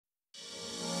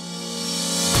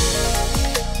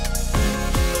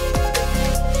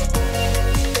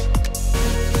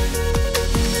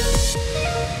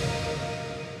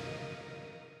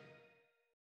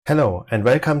Hello and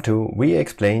welcome to We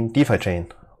Explain DefiChain.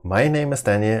 My name is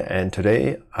Daniel and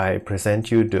today I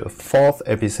present you the fourth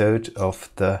episode of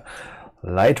the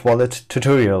Lightwallet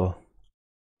tutorial.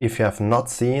 If you have not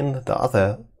seen the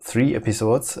other 3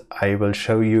 episodes, I will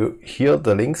show you here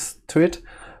the links to it.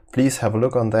 Please have a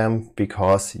look on them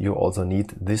because you also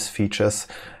need these features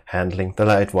handling the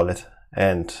Lightwallet.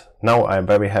 And now I'm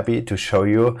very happy to show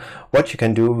you what you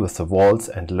can do with the vaults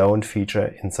and loan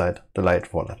feature inside the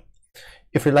Lightwallet.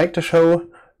 If you like the show,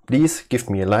 please give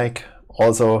me a like.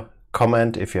 Also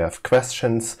comment if you have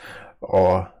questions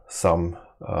or some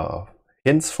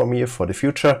hints for me for the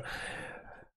future.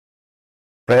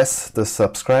 Press the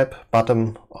subscribe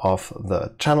button of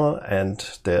the channel and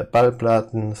the bell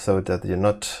button so that you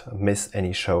not miss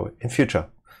any show in future.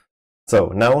 So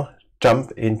now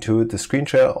jump into the screen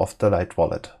share of the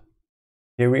Lightwallet.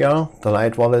 Here we are, the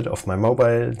Lightwallet of my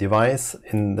mobile device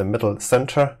in the middle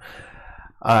center.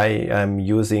 I am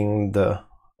using the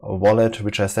wallet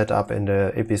which I set up in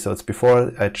the episodes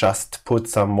before. I just put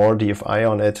some more DFI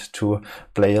on it to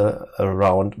play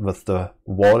around with the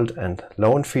vault and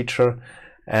loan feature,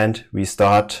 and we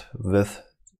start with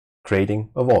creating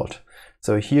a vault.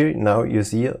 So here now you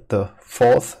see the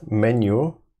fourth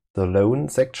menu, the loan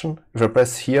section. If I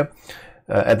press here,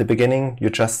 at the beginning you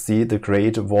just see the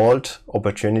create vault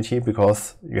opportunity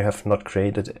because you have not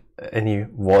created any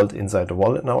vault inside the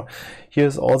wallet now.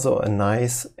 Here's also a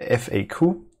nice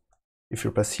FAQ. If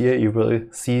you press here, you will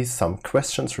see some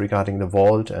questions regarding the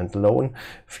vault and loan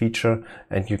feature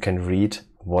and you can read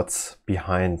what's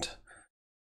behind.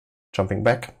 Jumping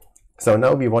back. So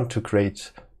now we want to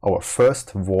create our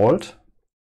first vault.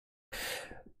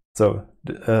 So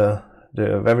the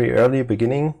very early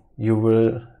beginning you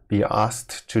will be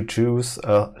asked to choose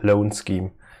a loan scheme.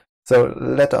 So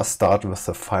let us start with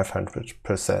the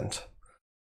 500%.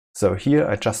 So here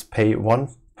I just pay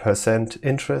 1%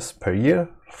 interest per year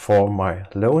for my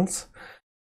loans.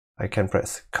 I can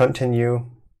press continue.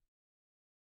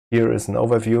 Here is an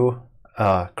overview.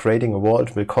 Creating a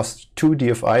vault will cost 2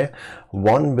 DFI.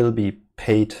 1 will be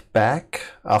paid back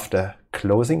after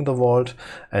closing the vault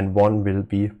and 1 will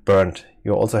be burned.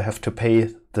 You also have to pay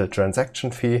the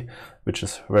transaction fee, which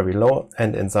is very low,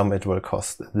 and in sum it will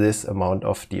cost this amount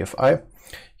of DFI.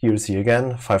 Here you see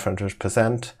again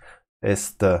 500%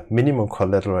 is the minimum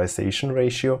collateralization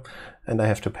ratio and I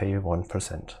have to pay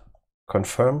 1%.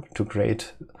 Confirm to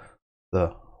create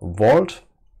the vault,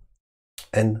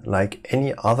 and like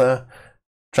any other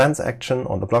transaction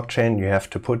on the blockchain you have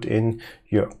to put in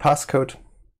your passcode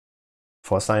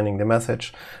for signing the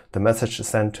message. The message is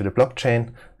sent to the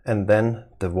blockchain and then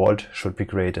the vault should be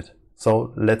created.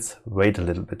 So let's wait a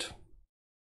little bit.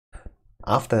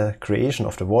 After creation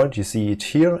of the vault, you see it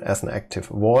here as an active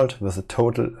vault with a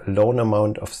total loan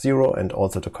amount of 0 and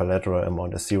also the collateral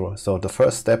amount is 0. So the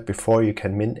first step before you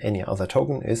can mint any other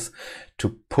token is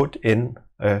to put in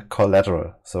a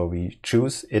collateral. So we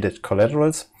choose edit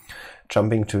collaterals,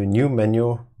 jumping to a new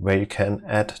menu where you can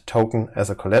add token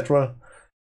as a collateral.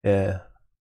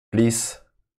 Please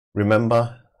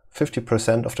remember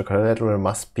 50% of the collateral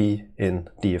must be in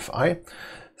DFI.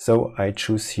 So I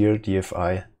choose here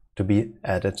DFI to be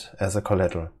added as a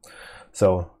collateral.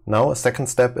 So now a second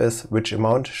step is which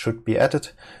amount should be added.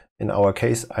 In our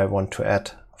case, I want to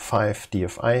add 5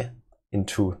 DFI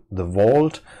into the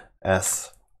vault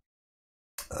as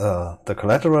the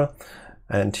collateral.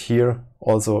 And here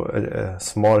also a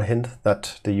small hint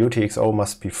that the UTXO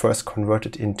must be first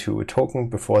converted into a token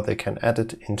before they can add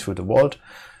it into the vault.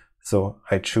 So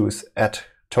I choose add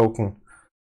token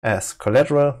as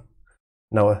collateral.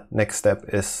 Now next step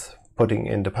is putting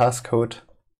in the passcode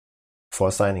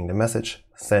for signing the message,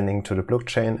 sending to the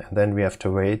blockchain, and then we have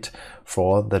to wait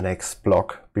for the next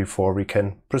block before we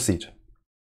can proceed.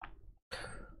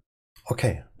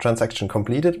 Okay, transaction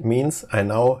completed means I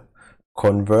now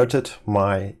converted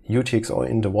my UTXO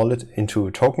in the wallet into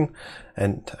a token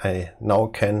and I now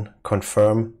can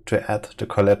confirm to add the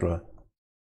collateral.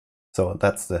 So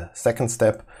that's the second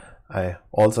step. I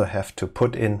also have to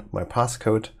put in my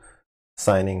passcode,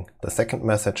 signing the second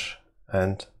message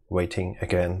and waiting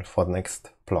again for the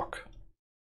next block.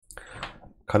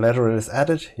 Collateral is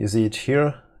added. You see it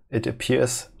here. It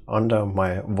appears under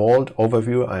my vault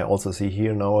overview. I also see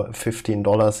here now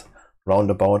 $15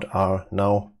 roundabout are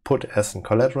now put as a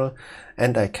collateral,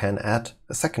 and I can add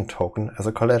a second token as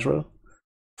a collateral.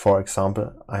 For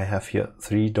example, I have here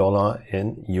 $3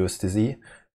 in USDC,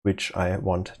 which I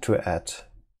want to add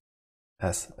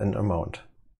as an amount.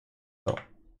 So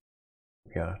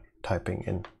we are typing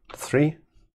in 3,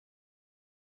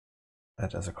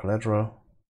 add as a collateral.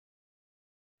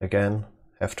 Again,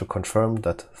 have to confirm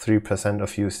that 3%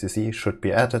 of USDC should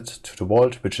be added to the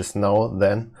vault, which is now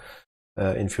then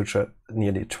in future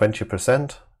nearly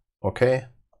 20%. Okay,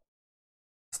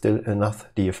 still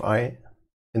enough DFI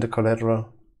in the collateral.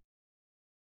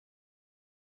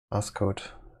 Passcode,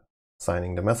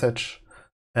 signing the message,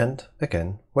 and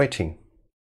again waiting.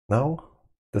 Now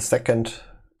the second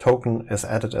token is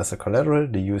added as a collateral,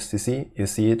 the USDC. You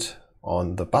see it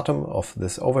on the bottom of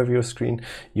this overview screen.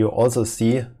 You also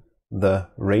see the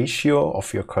ratio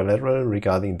of your collateral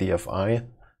regarding DFI,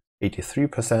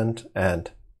 83%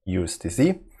 and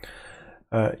USDC.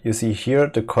 You see here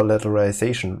the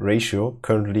collateralization ratio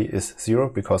currently is 0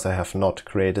 because I have not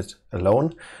created a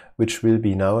loan, which will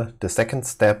be now the second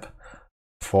step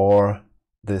for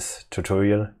this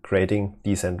tutorial, creating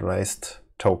decentralized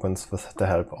tokens with the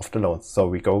help of the loans. So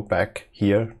we go back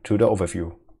here to the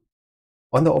overview.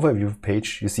 On the overview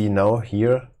page, you see now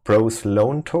here browse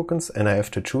loan tokens, and I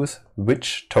have to choose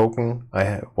which token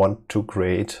I want to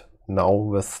create now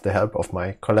with the help of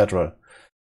my collateral.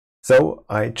 So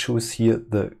I choose here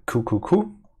the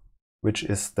QQQ, which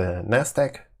is the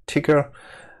Nasdaq ticker.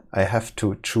 I have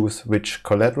to choose which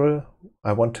collateral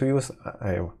I want to use.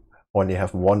 I only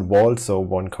have one vault, so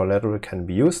one collateral can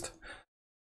be used.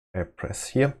 I press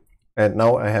here, and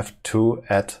now I have to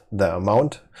add the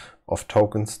amount of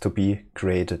tokens to be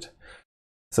created.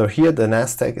 So here the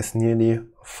Nasdaq is nearly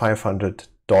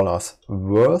 $500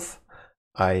 worth.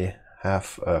 I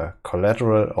have a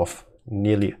collateral of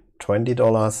nearly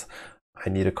 $20. I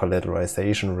need a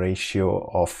collateralization ratio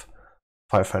of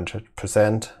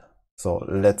 500%. So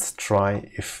let's try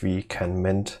if we can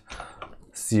mint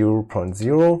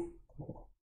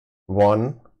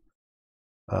 0.01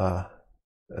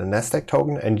 a Nasdaq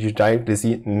token, and you directly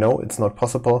see no, it's not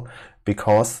possible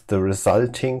because the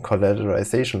resulting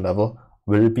collateralization level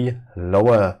will be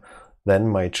lower than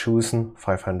my chosen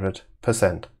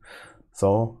 500%.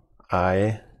 So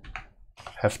I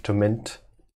have to mint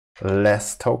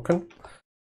less token.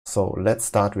 So let's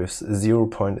start with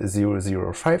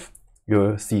 0.005.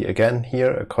 You'll see again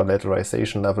here a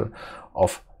collateralization level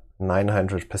of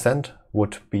 900%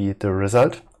 would be the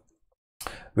result,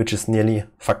 which is nearly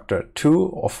factor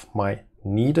 2 of my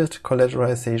needed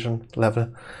collateralization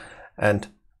level. And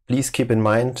please keep in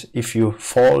mind, if you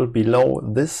fall below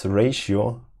this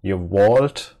ratio, your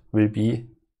vault will be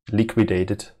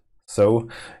liquidated. So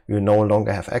you no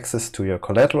longer have access to your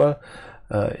collateral.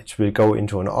 It will go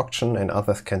into an auction and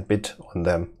others can bid on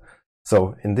them.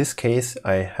 So in this case,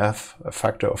 I have a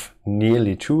factor of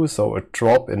nearly 2. So a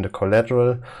drop in the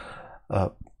collateral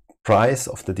price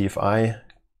of the DFI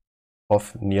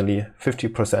of nearly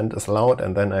 50% is allowed,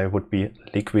 and then I would be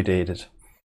liquidated.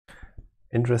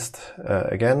 Interest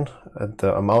again,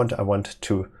 the amount I want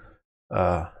to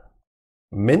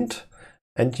mint,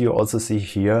 and you also see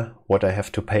here what I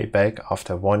have to pay back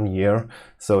after 1 year.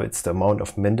 So it's the amount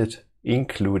of minted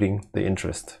including the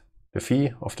interest, the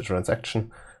fee of the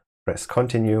transaction. Press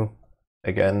continue,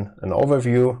 again an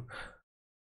overview,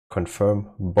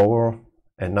 confirm borrow,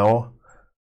 and now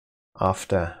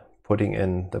after putting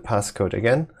in the passcode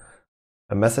again,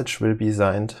 a message will be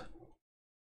signed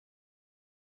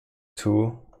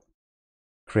to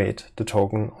create the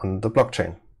token on the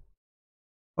blockchain.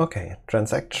 Okay,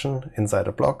 transaction inside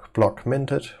a block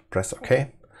minted, press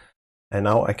OK. And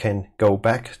now I can go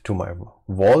back to my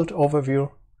vault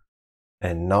overview,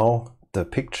 and now the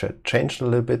picture changed a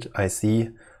little bit. I see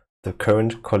the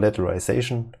current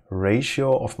collateralization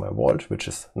ratio of my vault, which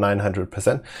is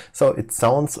 900%. So it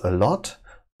sounds a lot,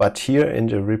 but here in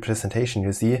the representation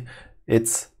you see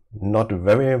it's not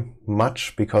very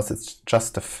much because it's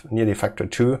just nearly factor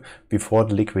 2 before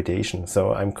the liquidation.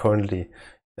 So I'm currently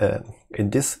in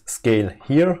this scale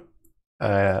here.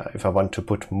 If I want to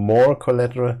put more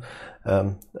collateral,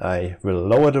 I will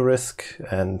lower the risk,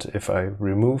 and if I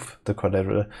remove the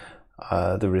collateral,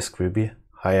 the risk will be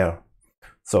higher.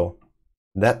 So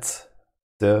that's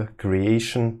the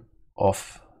creation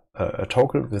of a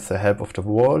token with the help of the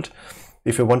vault.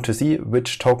 If you want to see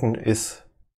which token is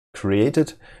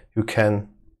created, you can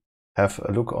have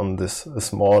a look on this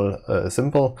small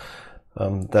symbol.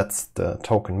 That's the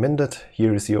token minted.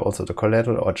 Here you see also the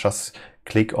collateral, or just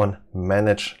click on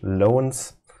manage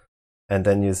loans, and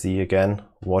then you see again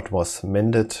what was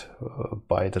minted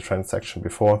by the transaction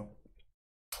before,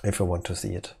 if you want to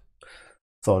see it.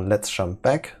 So let's jump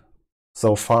back.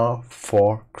 So far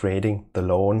for creating the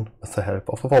loan with the help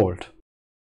of a vault.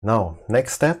 Now,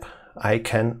 next step, I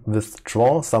can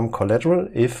withdraw some collateral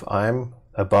if I'm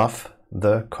above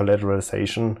the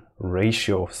collateralization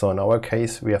ratio. So in our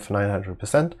case, we have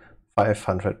 900%,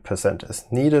 500% is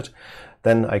needed.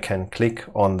 Then I can click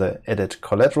on the edit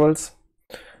collaterals.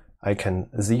 I can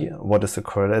see what is the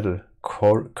collateral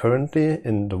currently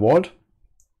in the vault.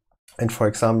 And for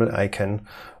example, I can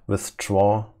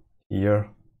withdraw here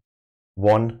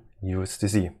 1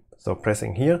 USDC. So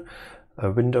pressing here,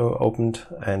 a window opened,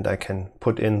 and I can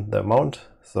put in the amount.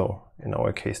 So in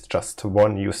our case, just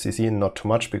 1 USDC, not too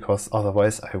much, because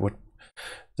otherwise I would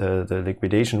the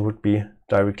liquidation would be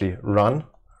directly run.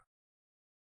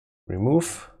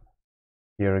 Remove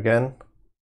here again.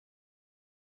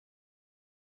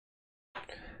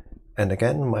 And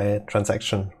again, my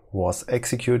transaction was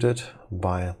executed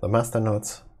by the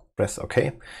masternodes. Press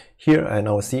OK. Here I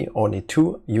now see only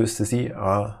 2 USDC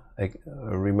are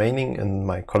remaining in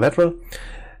my collateral,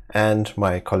 and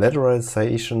my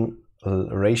collateralization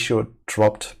ratio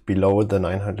dropped below the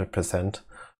 900%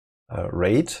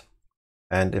 rate.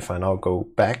 And if I now go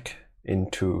back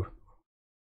into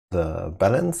the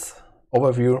balance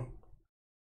overview,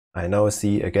 I now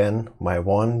see again my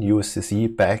 1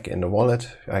 USDC back in the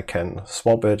wallet. I can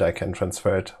swap it, I can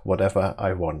transfer it, whatever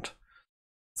I want.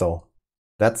 So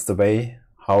that's the way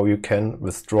how you can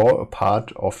withdraw a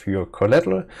part of your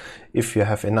collateral if you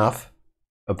have enough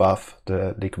above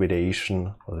the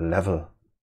liquidation level.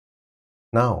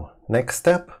 Now, next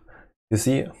step, you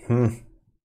see,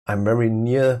 I'm very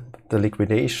near the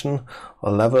liquidation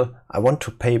level. I want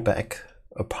to pay back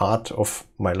a part of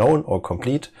my loan or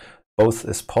complete. Both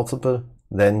is possible.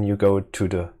 Then you go to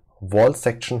the vault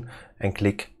section and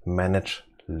click Manage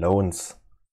Loans.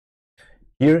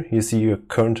 Here you see your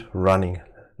current running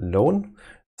loan.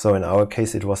 So in our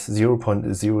case, it was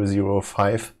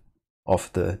 0.005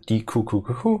 of the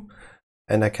DQQQ.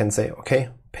 And I can say, okay,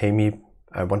 pay me.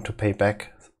 I want to pay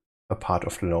back a part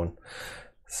of the loan.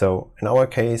 So in our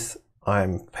case,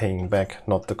 I'm paying back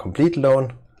not the complete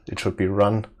loan. It should be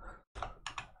run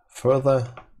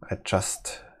further. I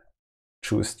just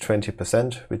choose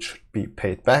 20%, which should be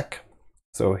paid back.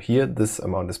 So here, this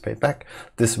amount is paid back.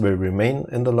 This will remain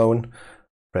in the loan.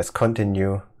 Press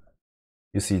continue.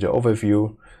 You see the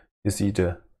overview. You see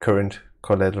the current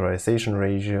collateralization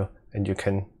ratio, and you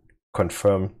can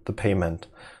confirm the payment.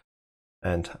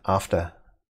 And after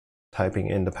typing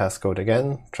in the passcode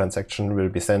again, transaction will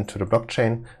be sent to the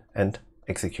blockchain and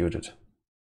executed.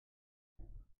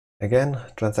 Again,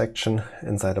 transaction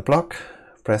inside a block.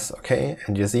 Press OK,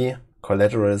 and you see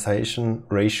collateralization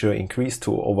ratio increased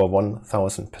to over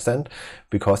 1000%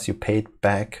 because you paid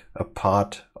back a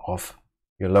part of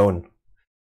your loan.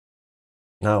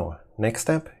 Now, next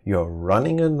step, you're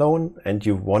running a loan and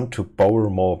you want to borrow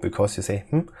more because you say,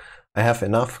 I have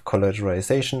enough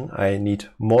collateralization, I need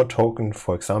more token,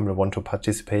 for example, want to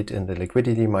participate in the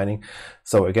liquidity mining.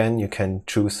 So again, you can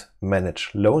choose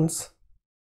Manage Loans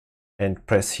and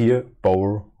press here,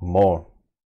 Borrow More.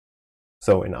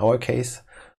 So in our case,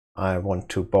 I want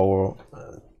to borrow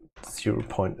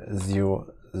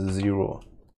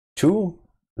 0.002.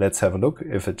 Let's have a look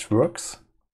if it works.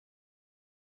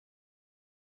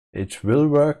 It will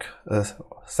work.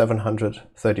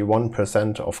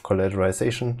 731% of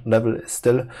collateralization level is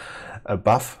still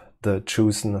above the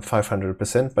chosen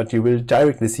 500%, but you will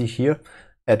directly see here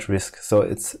at risk. So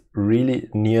it's really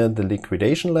near the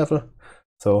liquidation level.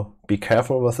 So be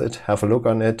careful with it, have a look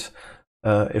on it.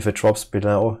 If it drops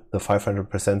below the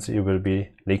 500%, you will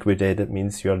be liquidated,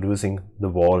 means you are losing the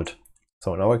vault.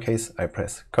 So in our case, I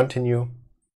press continue.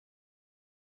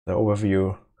 The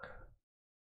overview,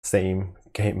 same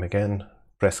game again,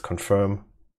 press confirm,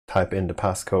 type in the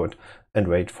passcode and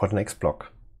wait for the next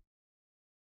block.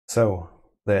 So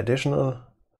the additional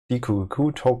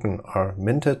DQQQ token are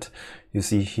minted. You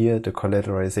see here the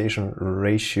collateralization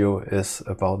ratio is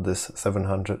about this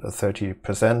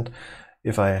 730%.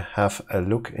 If I have a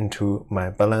look into my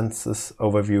balances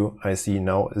overview, I see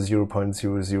now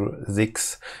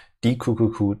 0.006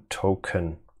 DQQQ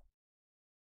token.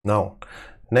 Now,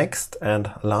 next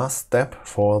and last step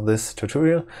for this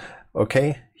tutorial.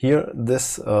 Okay, here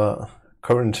this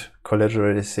current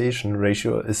collateralization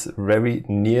ratio is very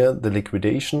near the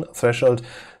liquidation threshold,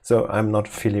 so I'm not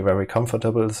feeling very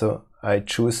comfortable. So I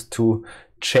choose to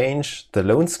change the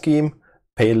loan scheme,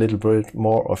 pay a little bit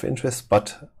more of interest,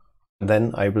 but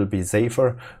then I will be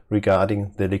safer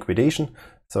regarding the liquidation.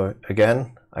 So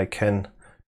again, I can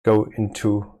go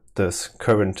into this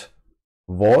current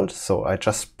vault. So I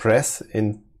just press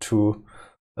into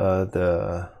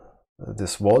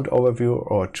this vault overview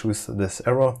or choose this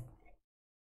arrow.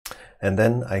 And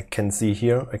then I can see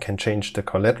here, I can change the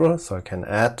collateral. So I can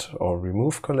add or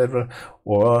remove collateral,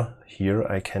 or here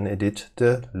I can edit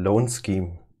the loan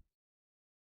scheme.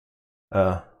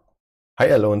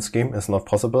 Higher loan scheme is not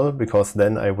possible because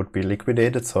then I would be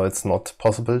liquidated, so it's not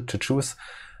possible to choose.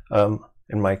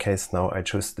 In my case now I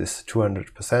choose this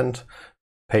 200%,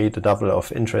 pay the double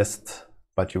of interest,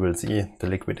 but you will see the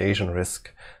liquidation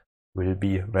risk will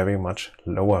be very much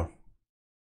lower.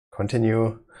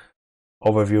 Continue.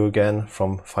 Overview again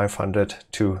from 500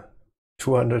 to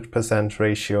 200%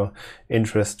 ratio.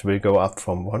 Interest will go up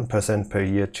from 1% per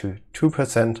year to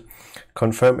 2%.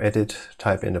 Confirm edit,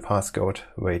 type in the passcode,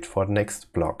 wait for the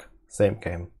next block. Same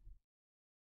game.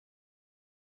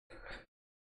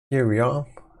 Here we are,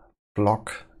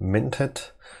 block minted,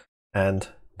 and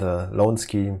the loan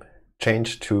scheme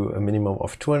changed to a minimum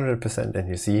of 200%, and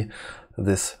you see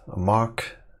this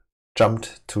mark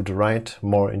jumped to the right,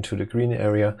 more into the green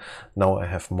area. Now I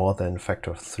have more than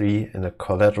factor of 3 in the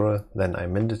collateral than I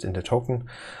minted in the token.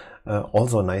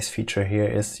 Also a nice feature here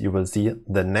is you will see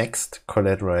the next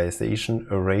collateralization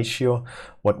ratio.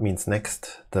 What means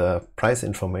next? The price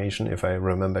information, if I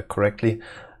remember correctly,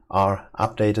 are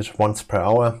updated once per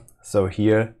hour. So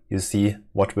here you see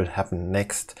what will happen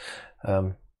next.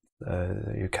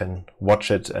 You can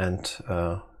watch it, and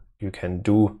you can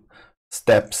do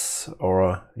steps,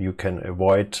 or you can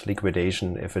avoid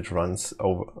liquidation if it runs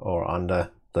over or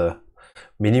under the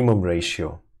minimum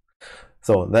ratio.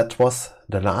 So that was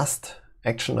the last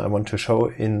action I want to show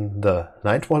in the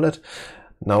Lightwallet.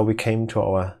 Now we came to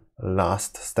our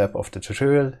last step of the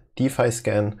tutorial,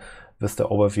 DefiScan, with the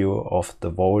overview of the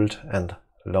vault and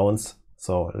loans.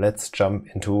 So let's jump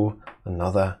into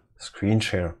another screen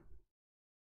share.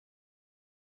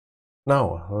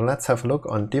 Now let's have a look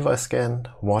on DefiScan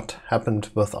what happened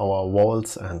with our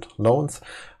vaults and loans.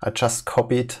 I just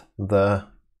copied the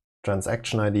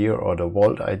transaction ID or the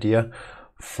vault ID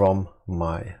from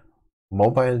my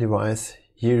mobile device.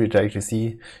 Here you directly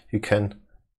see you can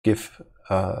give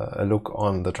a look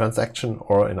on the transaction,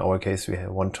 or in our case we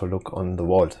want to look on the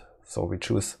vault. So we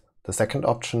choose the second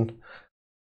option,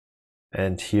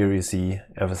 and here you see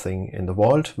everything in the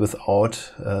vault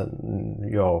without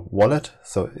your wallet.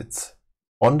 So it's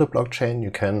on the blockchain. You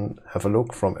can have a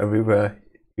look from everywhere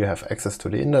you have access to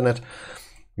the internet.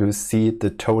 You see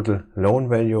the total loan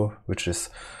value, which is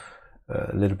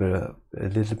a little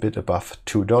bit above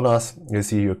 $2. You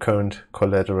see your current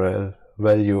collateral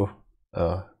value,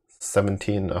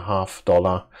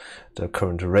 $17.50, the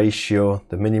current ratio,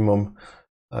 the minimum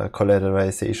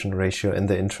collateralization ratio, and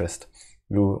the interest.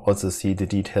 You also see the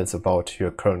details about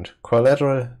your current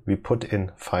collateral. We put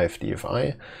in 5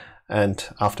 DFI, and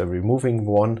after removing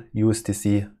 1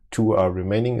 USDC, 2 are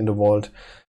remaining in the vault,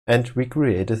 and we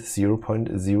created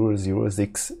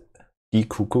 0.006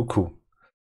 DQQQ.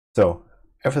 So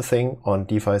everything on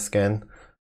DefiScan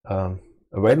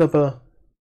available,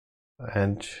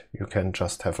 and you can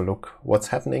just have a look what's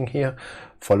happening here.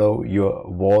 Follow your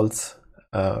vaults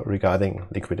regarding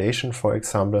liquidation, for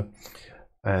example.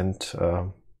 And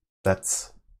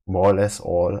that's more or less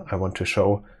all I want to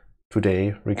show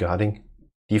today regarding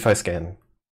DefiScan.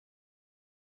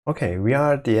 Okay, we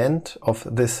are at the end of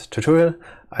this tutorial.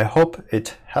 I hope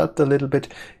it helped a little bit.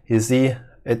 You see,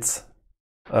 it's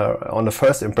on the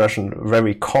first impression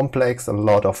very complex, a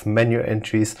lot of menu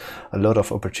entries, a lot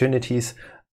of opportunities,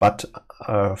 but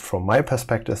from my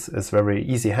perspective it's very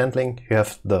easy handling. You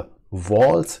have the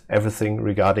vaults, everything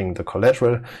regarding the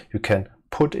collateral. You can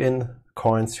put in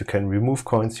coins, you can remove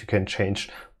coins, you can change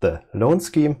the loan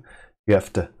scheme. You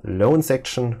have the loan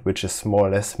section, which is more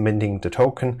or less minting the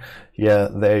token. Yeah,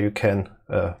 there you can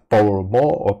borrow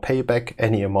more or pay back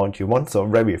any amount you want, so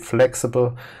very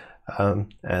flexible.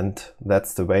 And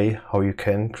that's the way how you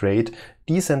can create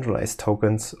decentralized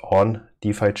tokens on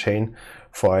DefiChain,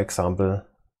 for example,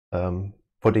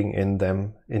 putting in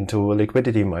them into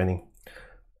liquidity mining.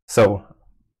 So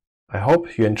I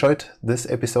hope you enjoyed this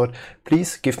episode.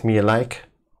 Please give me a like,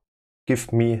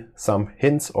 give me some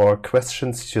hints or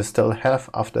questions you still have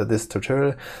after this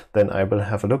tutorial, then I will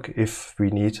have a look if we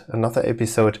need another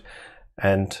episode.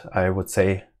 And I would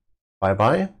say bye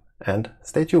bye and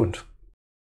stay tuned.